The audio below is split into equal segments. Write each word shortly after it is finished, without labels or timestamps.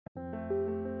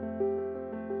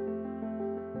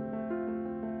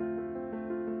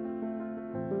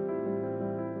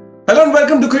Hello and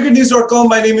welcome to cricketnews.com.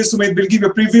 My name is Sumedhh. Bilgi.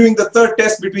 We're previewing the third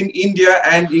test between India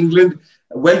and England.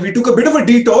 Well, we took a bit of a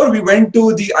detour. We went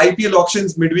to the IPL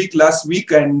auctions midweek last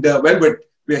week, and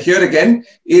we're here again.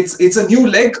 It's a new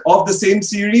leg of the same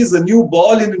series, a new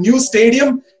ball in a new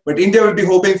stadium. But India will be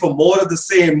hoping for more of the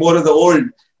same, more of the old.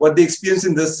 What they experienced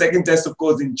in the second test, of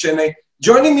course, in Chennai.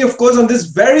 Joining me, of course, on this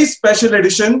very special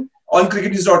edition on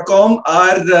cricketnews.com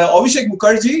are Abhishek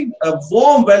Mukherjee. A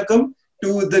warm welcome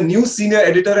to the new senior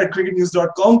editor at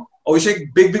cricketnews.com.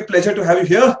 Abhishek, big pleasure to have you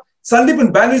here.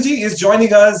 Sandipan Banerjee is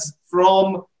joining us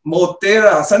from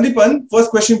Motera. Sandipan,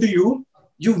 first question to you.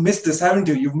 You've missed this, haven't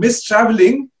you? You've missed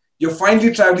traveling. You're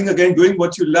finally traveling again, doing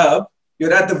what you love.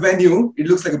 You're at the venue. It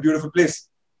looks like a beautiful place.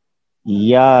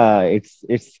 Yeah,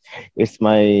 it's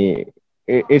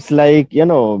like, you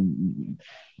know,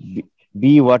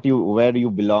 be where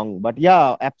you belong. But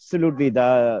yeah, absolutely.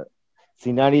 The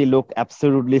scenery look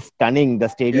absolutely stunning. The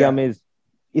stadium is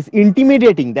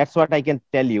intimidating. That's what I can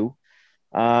tell you.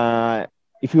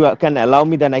 If you can allow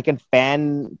me, then I can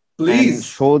pan. Please. And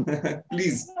show.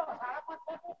 Please.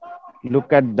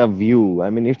 Look at the view. I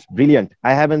mean, it's brilliant.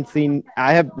 I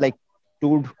have like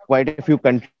toured quite a few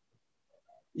countries.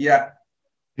 Yeah.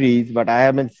 But I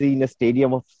haven't seen a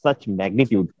stadium of such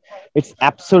magnitude. It's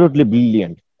absolutely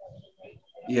brilliant.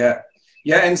 Yeah.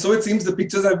 Yeah, and so it seems the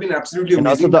pictures have been absolutely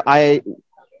amazing. And also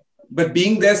but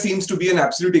being there seems to be an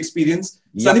absolute experience.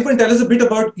 Yeah. Sandipan, tell us a bit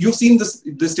about, you've seen the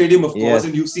stadium, of course,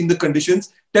 and you've seen the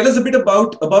conditions. Tell us a bit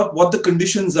about what the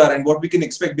conditions are and what we can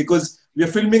expect, because we are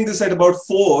filming this at about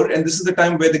 4, and this is the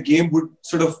time where the game would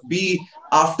sort of be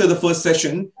after the first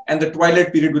session and the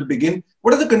twilight period will begin.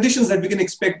 What are the conditions that we can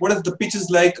expect? What are the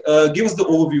pitches like? Give us the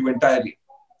overview entirely.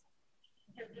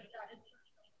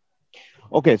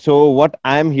 Okay, so what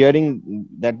I'm hearing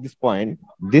at this point,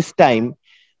 this time,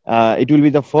 it will be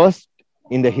the first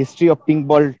in the history of pink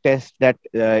ball test that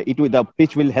the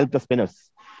pitch will help the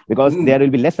spinners, because there will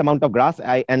be less amount of grass.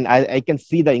 I can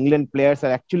see the England players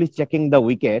are actually checking the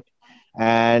wicket,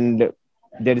 and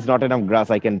there is not enough grass.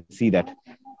 I can see that.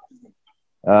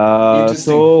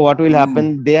 So what will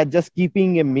happen? They are just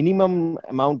keeping a minimum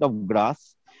amount of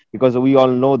grass, because we all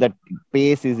know that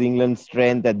pace is England's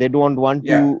strength, that they don't want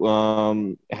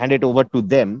to hand it over to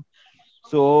them.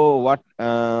 So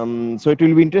so it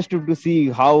will be interesting to see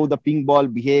how the pink ball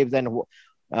behaves,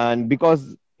 and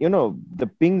because, you know, the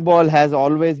pink ball has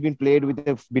always been played with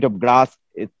a bit of grass,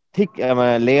 a thick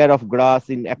layer of grass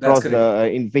in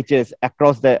pitches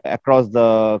across the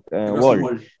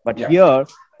world. But here,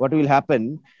 what will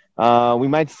happen? We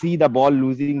might see the ball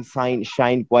losing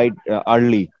shine quite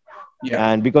early.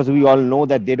 Yeah. And because we all know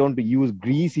that they don't use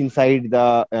grease inside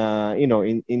the,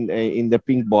 in the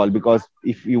pink ball, because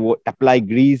if you apply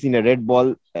grease in a red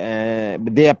ball,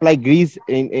 they apply grease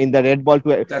in the red ball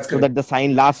so that the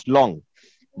shine lasts long.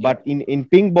 But in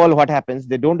pink ball, what happens?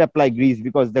 They don't apply grease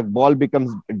because the ball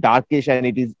becomes darkish and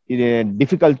it is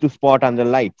difficult to spot under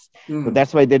lights. So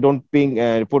that's why they don't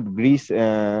put grease.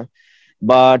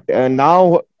 But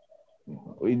now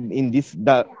in this,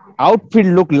 the outfield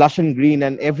look lush and green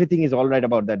and everything is all right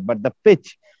about that. But the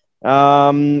pitch,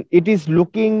 it is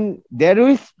looking, there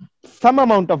is some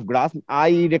amount of grass.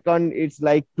 I reckon it's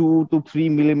like 2 to 3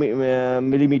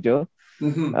 millimeter.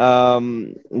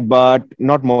 But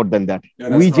not more than that.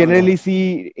 Yeah, we generally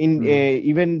see in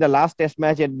even the last test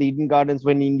match at the Eden Gardens,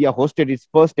 when India hosted its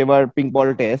first ever pink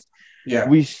ball test,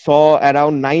 we saw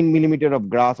around 9 millimeter of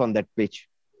grass on that pitch.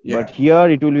 But here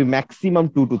it will be maximum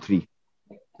 2 to 3.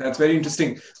 That's very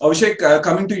interesting. Abhishek,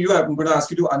 coming to you, I'm going to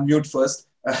ask you to unmute first.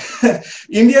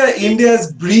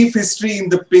 India's brief history in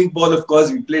the pink ball, of course,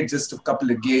 we played just a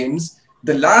couple of games.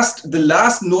 The last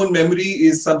known memory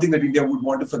is something that India would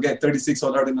want to forget, 36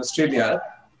 all out in Australia.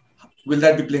 Will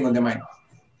that be playing on their mind?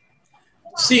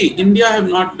 See, India have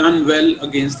not done well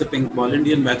against the pink ball.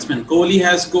 Indian batsman Kohli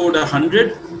has scored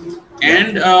 100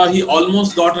 and he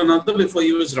almost got another before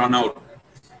he was run out.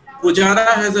 Pujara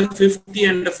has a 50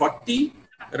 and a 40.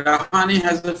 Rahane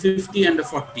has a 50 and a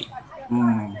 40.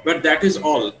 But that is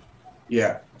all.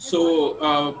 Yeah.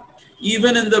 So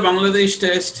even in the Bangladesh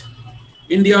test,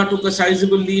 India took a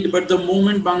sizable lead, but the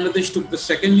moment Bangladesh took the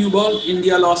second new ball,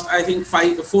 India lost, I think,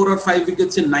 4 or 5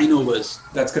 wickets in 9 overs.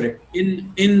 That's correct.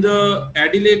 In the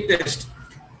Adelaide test,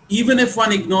 even if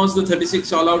one ignores the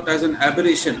 36 all out as an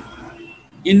aberration,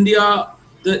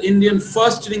 the Indian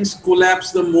first innings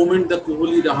collapsed the moment the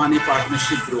Kohli-Rahane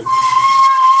partnership broke.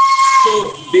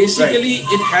 So basically,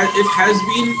 it has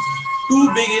been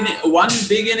one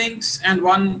big innings and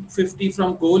 150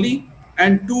 from Kohli,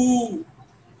 and 2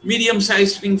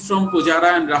 medium-sized innings from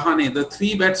Pujara and Rahane. The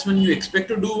 3 batsmen you expect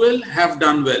to do well have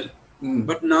done well,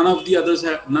 but none of the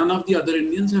other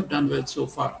Indians have done well so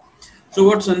far. So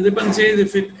what Sandipan says,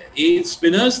 if it aids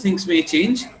spinners, things may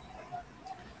change.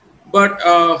 But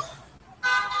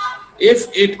if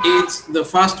it aids the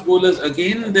fast bowlers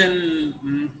again,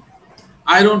 then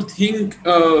I don't think.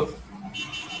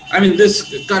 I mean,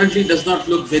 this currently does not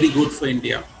look very good for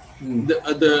India.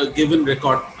 The given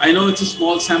record. I know it's a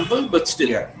small sample, but still.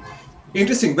 Yeah.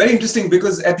 Interesting, very interesting,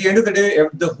 because at the end of the day,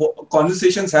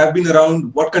 conversations have been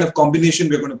around what kind of combination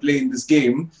we're going to play in this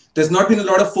game. There's not been a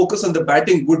lot of focus on the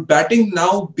batting. Would batting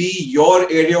now be your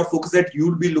area of focus that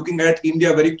you'll be looking at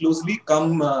India very closely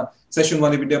come session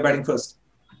 1 if India batting first?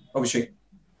 Abhishek.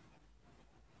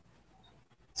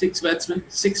 Six batsmen.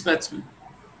 Six batsmen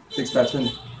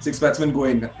go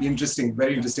in. Interesting,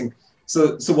 very interesting.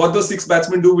 So what those 6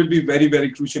 batsmen do will be very,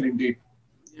 very crucial indeed.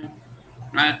 Yeah.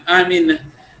 I mean,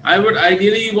 I would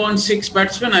ideally want 6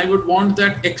 batsmen. I would want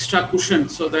that extra cushion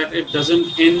so that it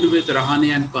doesn't end with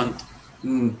Rahane and Pant.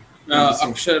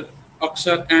 Akshar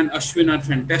and Ashwin are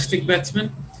fantastic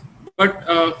batsmen, but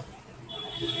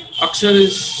Akshar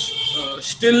is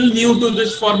still new to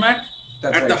this format.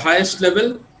 That's at the highest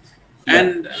level,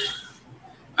 and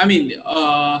I mean,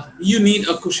 you need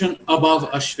a cushion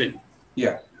above Ashwin.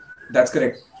 Yeah, that's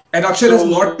correct. And Akshar has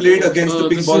not played against the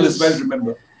pink ball as well,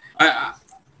 remember?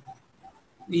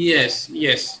 Yes.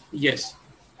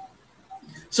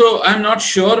 So I'm not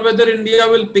sure whether India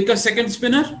will pick a second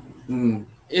spinner.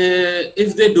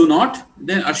 If they do not,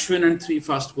 then Ashwin and 3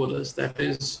 fast bowlers. That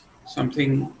is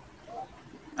something,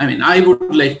 I mean, I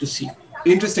would like to see.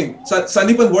 Interesting. So,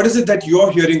 Sandipan, what is it that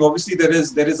you're hearing? Obviously, there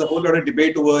is a whole lot of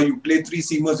debate over you play 3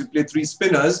 seamers, you play 3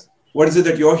 spinners. What is it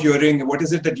that you're hearing? What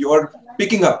is it that you're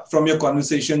picking up from your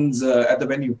conversations at the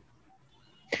venue?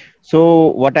 So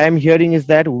what I'm hearing is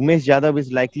that Umesh Yadav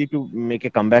is likely to make a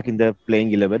comeback in the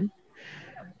playing 11.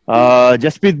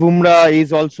 Jasprit Bumrah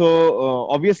is also,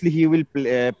 obviously he will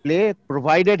play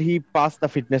provided he pass the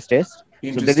fitness test.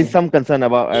 So there is some concern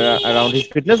about around his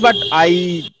fitness, but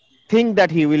I think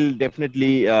that he will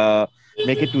definitely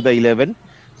make it to the 11.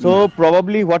 So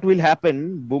probably what will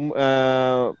happen,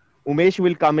 Umesh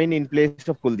will come in place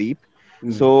of Kuldeep.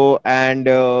 So and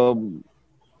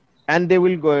they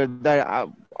will go.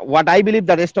 What I believe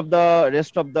the rest of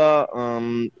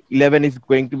the 11 is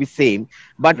going to be same.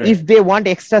 But if they want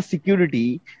extra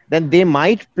security, then they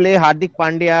might play Hardik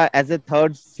Pandya as a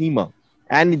third seamer,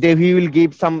 and he will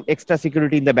give some extra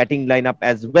security in the batting lineup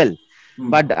as well.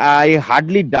 But I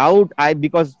hardly doubt,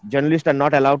 because journalists are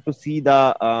not allowed to see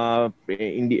the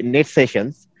in the net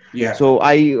sessions. So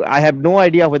I have no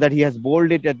idea whether he has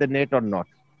bowled it at the net or not.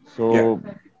 So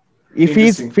if he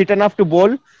is fit enough to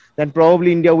bowl, then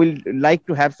probably India will like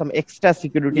to have some extra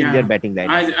security in their batting line.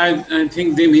 I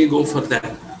think they may go for that.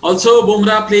 Also,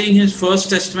 Bumrah playing his first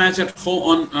test match at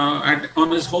home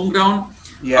on his home ground.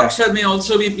 Akshar may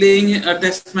also be playing a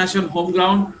test match on home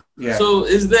ground. So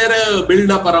is there a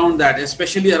build-up around that,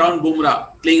 especially around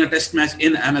Bumrah playing a test match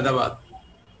in Ahmedabad?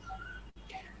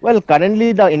 Well,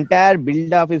 currently the entire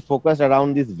build-up is focused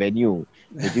around this venue,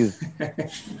 which is,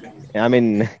 I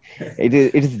mean, it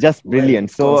is just brilliant.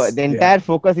 So the entire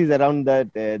focus is around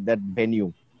that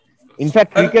venue. In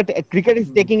fact, cricket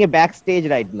is taking a backstage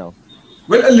right now.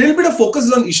 Well, a little bit of focus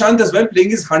is on Ishant as well,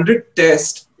 playing his 100th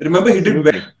test. Remember, he did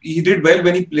well. He did well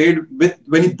when he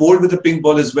bowled with the pink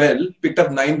ball as well. Picked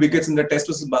up 9 wickets in the test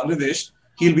versus Bangladesh.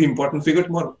 He'll be important figure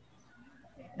tomorrow.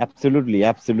 Absolutely.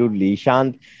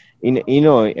 Ishant,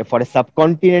 for a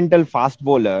subcontinental fast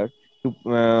bowler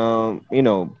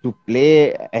to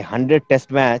play a 100 test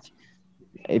match,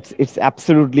 it's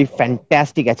absolutely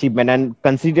fantastic achievement. And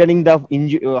considering the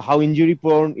how injury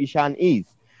prone Ishant is,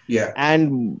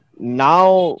 and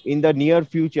now in the near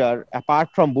future, apart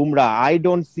from Bumrah, I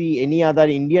don't see any other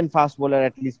Indian fast bowler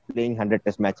at least playing 100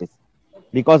 test matches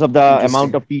because of the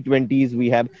amount of T20s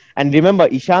we have. And remember,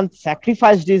 Ishant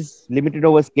sacrificed his limited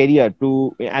overs career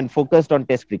and focused on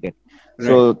test cricket.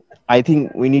 So I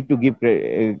think we need to give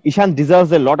Ishant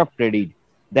deserves a lot of credit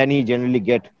than he generally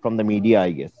get from the media,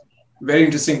 I guess. Very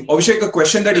interesting. Abhishek, a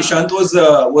question that Ishant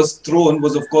was thrown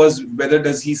was, of course, whether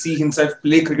does he see himself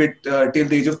play cricket till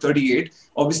the age of 38.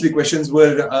 Obviously, questions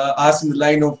were asked in the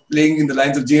line of playing in the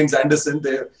lines of James Anderson.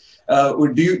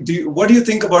 What do you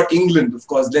think about England? Of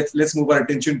course, let's move our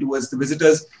attention towards the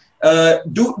visitors.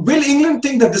 Will England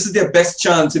think that this is their best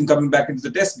chance in coming back into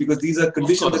the test, because these are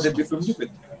conditions that they'll be familiar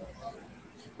with?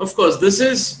 Of course, this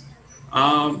is.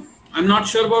 I'm not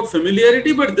sure about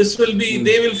familiarity, but this will be.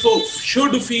 They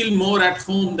should feel more at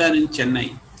home than in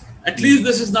Chennai. At least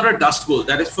this is not a dust bowl.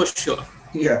 That is for sure.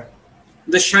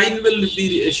 The shine will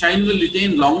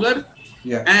retain longer.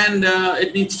 And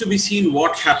it needs to be seen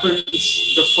what happens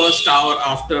the first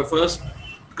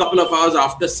couple of hours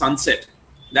after sunset.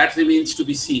 That remains to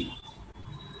be seen.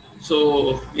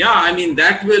 So yeah, I mean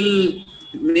that will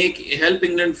help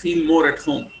England feel more at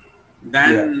home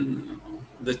than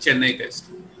the Chennai test.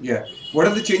 Yeah. What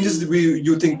are the changes that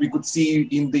you think we could see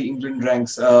in the England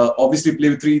ranks? Obviously, play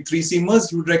with three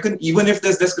seamers. You would reckon, even if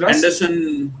there's less grass.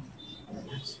 Anderson,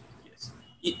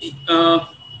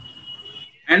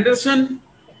 Anderson,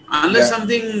 unless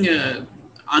something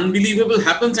unbelievable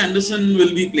happens, Anderson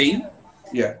will be playing.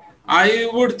 Yeah. I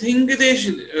would think they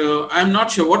should. I'm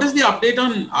not sure. What is the update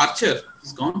on Archer?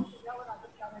 He's gone.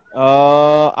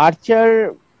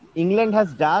 Archer, England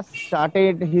has just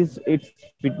started its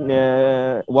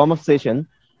warm-up session.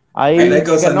 I like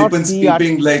how Sandipan's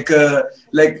peeping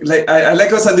I like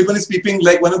how Sandipan is peeping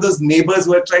like one of those neighbors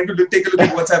who are trying to take a look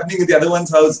at what's happening in the other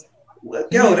one's house.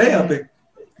 Kya ho raha hai yahan pe?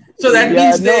 So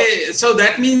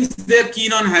that means they're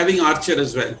keen on having Archer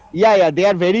as well. Yeah, they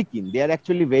are very keen. They are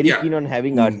actually very keen on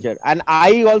having Archer. And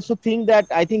I also think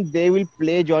they will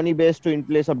play Johnny Bairstow in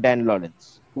place of Dan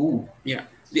Lawrence. Ooh. Yeah.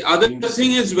 The other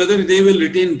thing is whether they will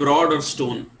retain Broad or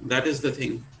Stone. That is the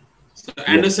thing. So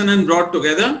Anderson and Broad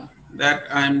together,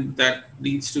 that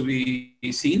needs to be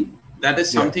seen. That is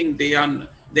something they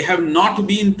have not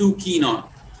been too keen on.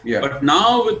 Yeah. But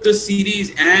now with the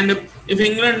series, and if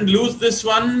England lose this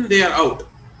one, they are out.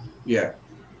 Yeah.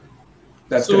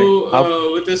 That's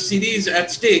so with the series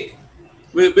at stake,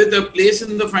 with a place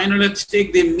in the final at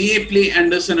stake, they may play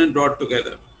Anderson and Broad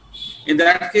together. In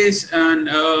that case, and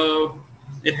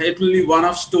it will be one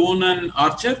of Stone and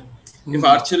Archer. If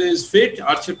Archer is fit,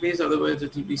 Archer plays. Otherwise,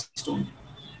 it will be Stone.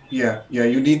 Yeah.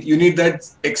 You need that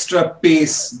extra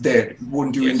pace there,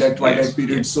 won't you, in that twilight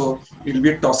period? So it'll be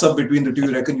a toss-up between the two.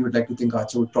 You reckon you would like to think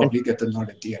Archer would probably get the nod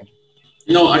at the end?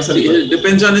 No, actually, it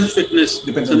depends on his fitness.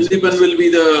 Sandipan will be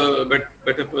the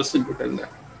better person to tell that.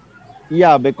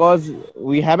 Yeah, because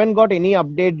we haven't got any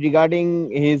update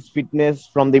regarding his fitness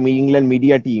from the England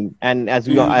media team, and as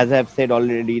I've said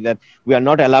already, that we are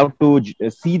not allowed to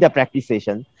see the practice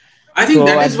session. I think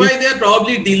that is why they are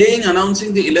probably delaying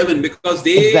announcing the 11, because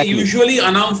they usually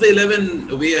announce the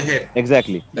 11 way ahead.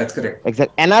 Exactly. That's correct.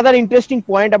 Exactly. Another interesting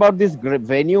point about this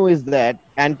venue is that,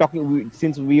 and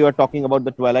since we were talking about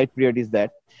the twilight period, is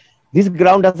that this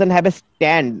ground doesn't have a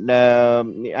stand. The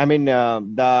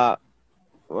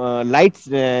lights,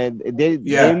 there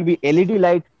will be LED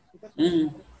light.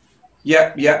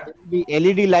 Yeah. The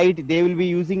LED light, they will be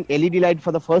using LED light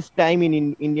for the first time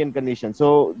in Indian conditions.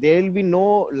 So there will be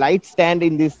no light stand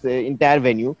in this entire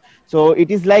venue. So it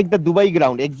is like the Dubai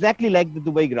ground, exactly like the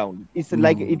Dubai ground. It's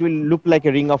like, it will look like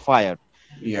a ring of fire.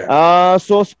 Yeah.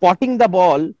 So spotting the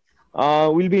ball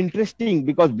will be interesting,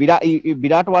 because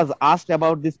Virat was asked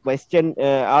about this question,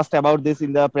 asked about this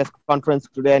in the press conference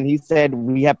today, and he said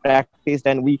we have practiced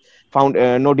and we found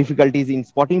no difficulties in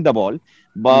spotting the ball.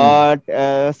 But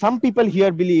some people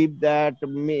here believe that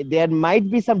there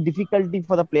might be some difficulty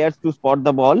for the players to spot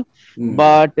the ball.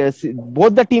 But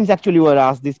both the teams actually were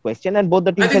asked this question, and both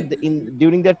the teams said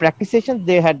during their practice sessions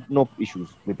they had no issues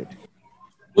with it.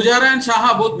 Pujara and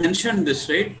Saha both mentioned this,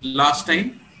 right, last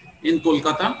time in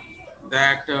Kolkata,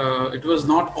 that it was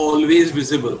not always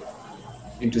visible.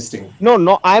 Interesting.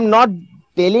 No, I'm not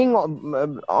telling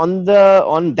on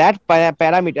that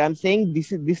parameter. I'm saying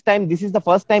this is the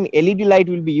first time LED light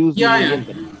will be used.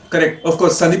 Correct. Of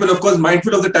course, Sandipan, of course,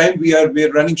 mindful of the time, we are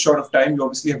running short of time. We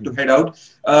obviously have to head out.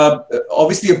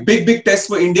 Obviously, a big test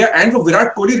for India and for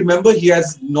Virat Kohli. Remember, he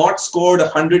has not scored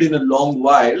 100 in a long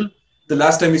while. The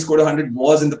last time he scored 100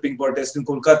 was in the pink ball test in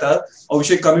Kolkata.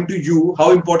 Abhishek, coming to you,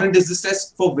 how important is this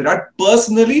test for Virat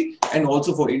personally and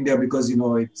also for India, because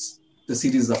it's the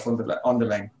series up on the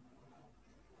line?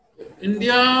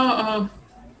 India,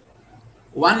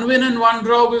 one win and one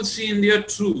draw will see India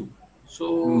through.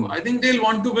 So I think they'll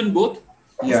want to win both.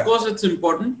 Of course, it's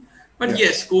important. But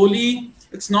yes, Kohli,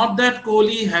 it's not that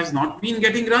Kohli has not been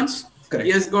getting runs. Correct.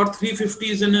 He has got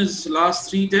 350s in his last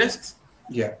 3 tests.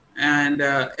 Yeah. And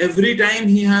every time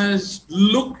he has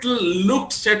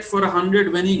looked set for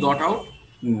 100 when he got out.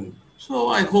 So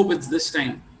I hope it's this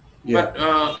time. But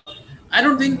I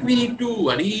don't think we need to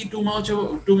worry too much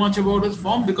about his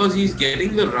form, because he's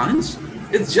getting the runs.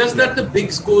 It's just that the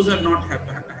big scores are not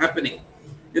happening.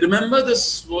 You remember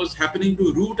this was happening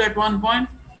to Root at one point?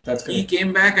 That's correct. He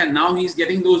came back and now he's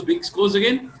getting those big scores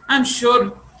again. I'm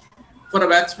sure for a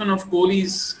batsman of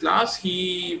Kohli's class,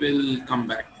 he will come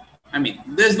back. I mean,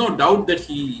 there's no doubt that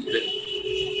he will.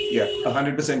 Yeah,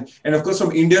 100%. And of course,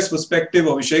 from India's perspective,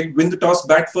 Abhishek, win the toss,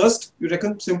 bat first, you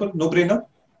reckon? Simple, no-brainer?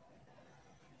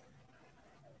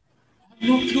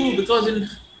 No clue, because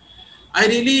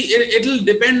it'll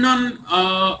depend on,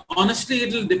 honestly,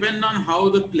 it'll depend on how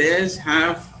the players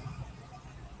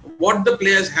what the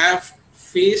players have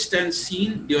faced and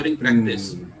seen during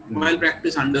practice. while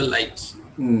practice under lights.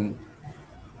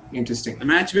 Interesting. The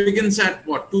match begins at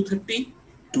what, 2:30?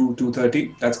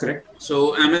 2:30. That's correct.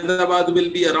 So Ahmedabad will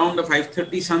be around a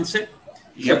 5:30 sunset.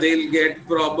 So they'll get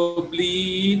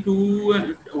probably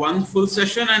one full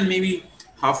session and maybe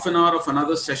half an hour of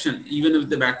another session, even if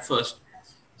they bat first.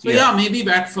 So maybe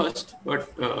bat first, but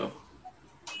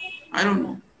I don't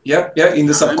know. Yeah. In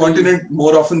the subcontinent,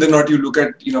 more often than not, you look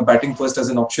at batting first as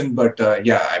an option. But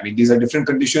these are different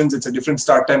conditions. It's a different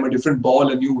start time, a different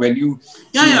ball, a new venue.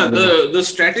 The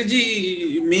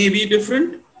strategy may be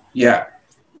different. Yeah.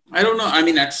 I don't know. I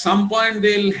mean, at some point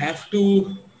they'll have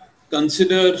to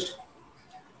consider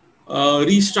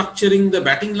restructuring the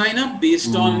batting lineup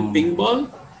based on ping ball.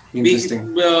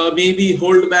 Interesting. Maybe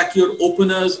hold back your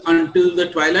openers until the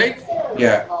twilight.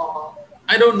 Yeah.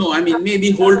 I don't know. I mean,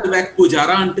 maybe hold back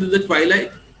Pujara until the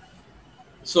twilight.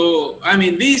 So, I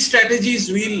mean, these strategies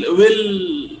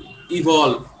will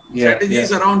evolve.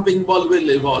 Strategies around ping ball will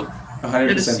evolve. 100%.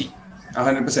 Let us see.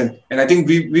 100%. And I think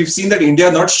we've seen that India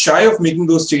are not shy of making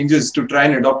those changes to try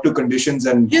and adopt to conditions.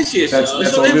 And yes. That's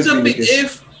So always been the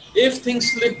case. if things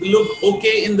look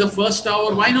okay in the first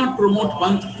hour, why not promote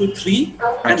 1 to 3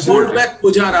 and Absolutely. hold back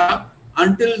Pujara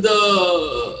until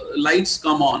the lights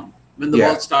come on when the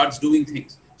ball starts doing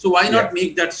things? So why not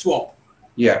make that swap?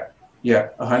 Yeah,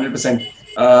 100%.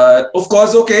 Of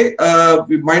course,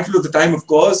 we're mindful of the time, of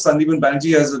course. Sandipan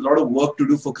Banerjee has a lot of work to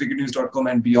do for cricketnews.com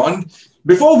and beyond.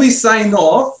 Before we sign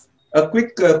off, a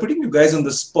quick putting you guys on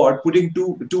the spot, putting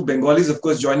two Bengalis, of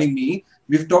course, joining me.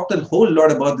 We've talked a whole lot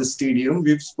about the stadium.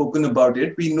 We've spoken about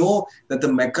it. We know that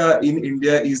the Mecca in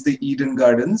India is the Eden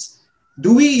Gardens.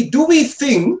 Do we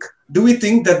think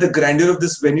that the grandeur of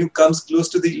this venue comes close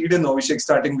to the Eden? Abhishek,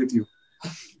 starting with you.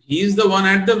 He's the one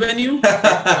at the venue.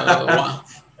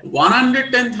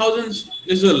 110,000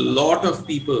 is a lot of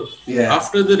people. Yeah.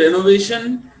 After the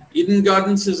renovation, Eden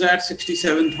Gardens is at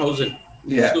 67,000.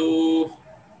 Yeah. So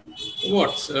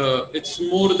it's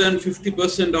more than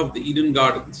 50% of the Eden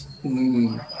Gardens.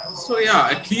 So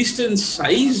at least in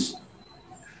size,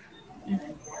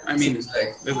 I mean,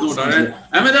 there's no doubt. And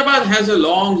Ahmedabad has a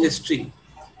long history.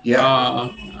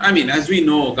 I mean, as we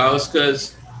know,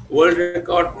 Gavaskar's world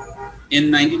record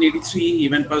in 1983, he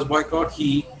went past boycott.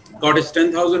 He got his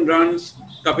 10,000 runs.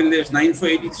 Kapil Dev's 9 for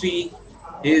 83,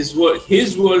 his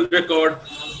world record.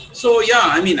 So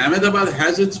I mean, Ahmedabad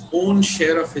has its own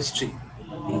share of history.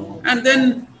 And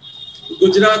then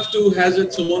Gujarat too has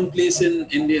its own place in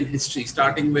Indian history,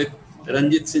 starting with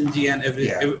Ranjit Singh ji and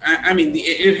everything. I mean,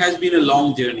 it has been a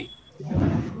long journey.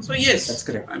 So yes, that's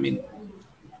correct. I mean,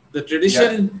 the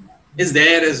tradition is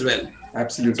there as well.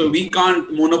 Absolutely. So we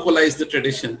can't monopolize the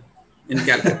tradition in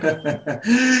Calcutta.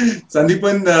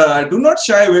 Sandipan, do not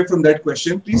shy away from that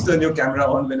question. Please turn your camera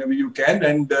on whenever you can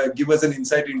and give us an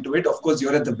insight into it. Of course,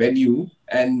 you're at the venue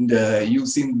and you've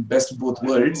seen best of both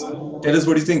worlds. Tell us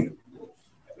what you think.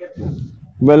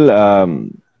 Well,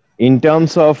 in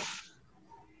terms of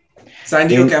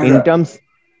Sandy, your camera. In terms,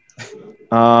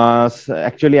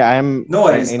 actually, I am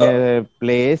in a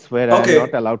place where I'm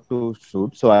not allowed to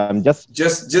shoot, so I'm just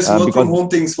work from home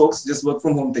things, folks. Just work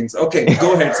from home things. Okay,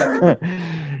 go ahead, Sandy.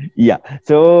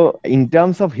 So in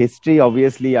terms of history,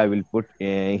 obviously, I will put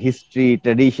history,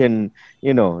 tradition,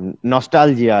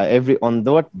 nostalgia. On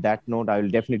that note, I will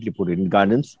definitely put Eden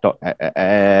Gardens,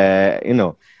 at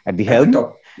the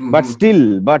helm. But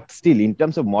still, in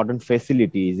terms of modern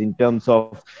facilities, in terms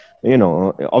of,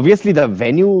 obviously the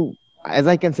venue, as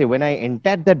I can say, when I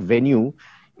entered that venue,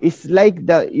 it's like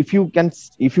if you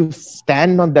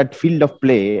stand on that field of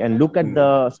play and look at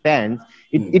the stands,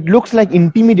 it looks like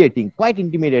quite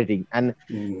intimidating. And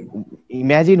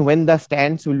imagine when the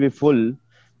stands will be full,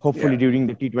 hopefully during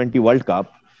the T20 World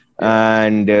Cup,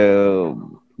 and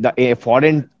a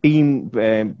foreign team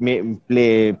may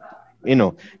play.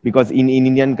 Because in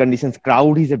Indian conditions,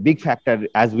 crowd is a big factor,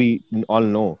 as we all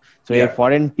know. So a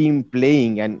foreign team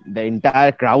playing and the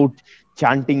entire crowd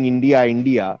chanting India,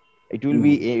 India, it will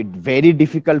be very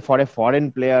difficult for a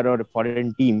foreign player or a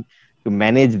foreign team to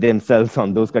manage themselves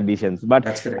on those conditions. But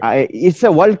it's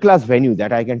a world-class venue,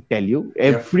 that I can tell you.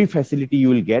 Every facility you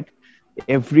will get,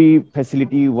 every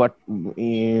facility,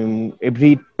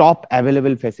 every top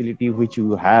available facility which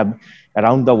you have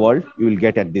around the world, you will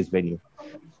get at this venue.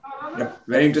 Yeah,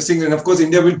 very interesting. And of course,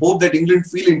 India will hope that England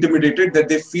feel intimidated, that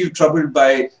they feel troubled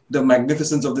by the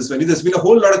magnificence of this venue. There's been a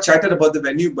whole lot of chatter about the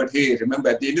venue, but hey, remember,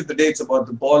 at the end of the day, it's about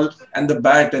the ball and the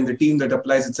bat and the team that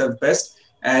applies itself best.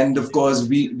 And of course,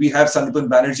 we have Sandipan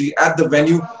Banerjee at the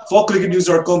venue for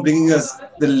cricketnews.com, bringing us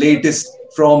the latest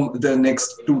from the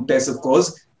next two tests, of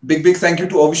course. Big thank you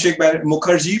to Abhishek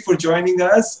Mukherjee for joining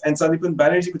us and Sandipan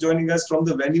Banerjee for joining us from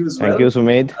the venue as well. Thank you,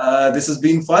 Sumedh. This has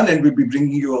been fun, and we'll be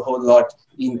bringing you a whole lot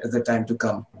in the time to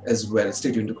come as well.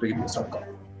 Stay tuned to cricketnews.com.